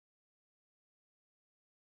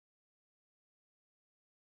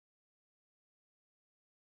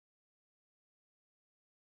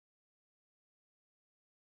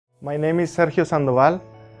My name is Sergio Sandoval.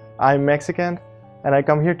 I'm Mexican, and I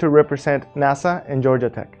come here to represent NASA and Georgia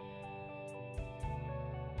Tech.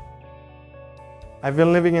 I've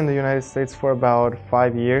been living in the United States for about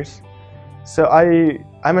 5 years. So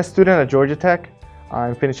I'm a student at Georgia Tech.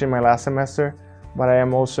 I'm finishing my last semester, but I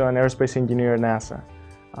am also an aerospace engineer at NASA.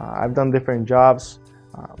 I've done different jobs,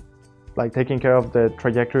 like taking care of the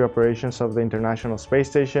trajectory operations of the International Space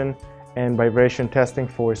Station and vibration testing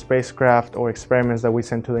for spacecraft or experiments that we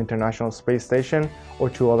send to the International Space Station or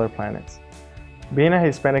to other planets. Being a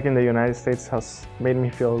Hispanic in the United States has made me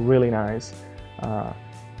feel really nice.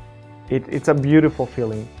 It's a beautiful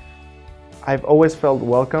feeling. I've always felt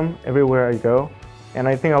welcome everywhere I go, and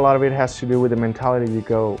I think a lot of it has to do with the mentality you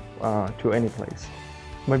go to any place.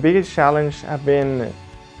 My biggest challenge have been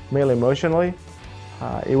mainly emotionally.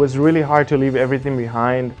 It was really hard to leave everything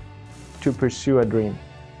behind to pursue a dream.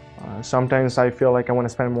 Sometimes I feel like I want to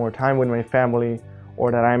spend more time with my family,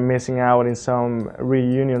 or that I'm missing out in some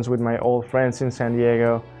reunions with my old friends in San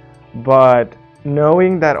Diego. But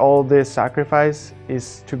knowing that all this sacrifice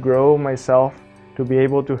is to grow myself, to be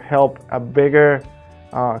able to help a bigger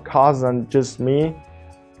cause than just me,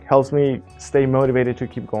 helps me stay motivated to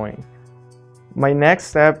keep going. My next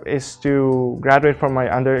step is to graduate from my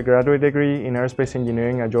undergraduate degree in aerospace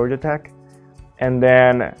engineering at Georgia Tech, and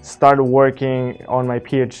then start working on my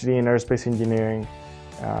PhD in aerospace engineering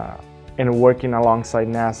and working alongside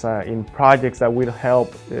NASA in projects that will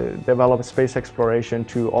help develop space exploration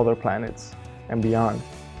to other planets and beyond.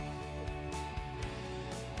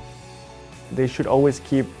 They should always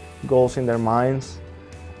keep goals in their minds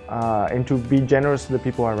and to be generous to the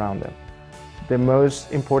people around them. The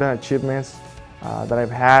most important achievements that I've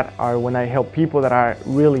had are when I help people that are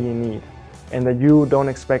really in need and that you don't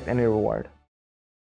expect any reward.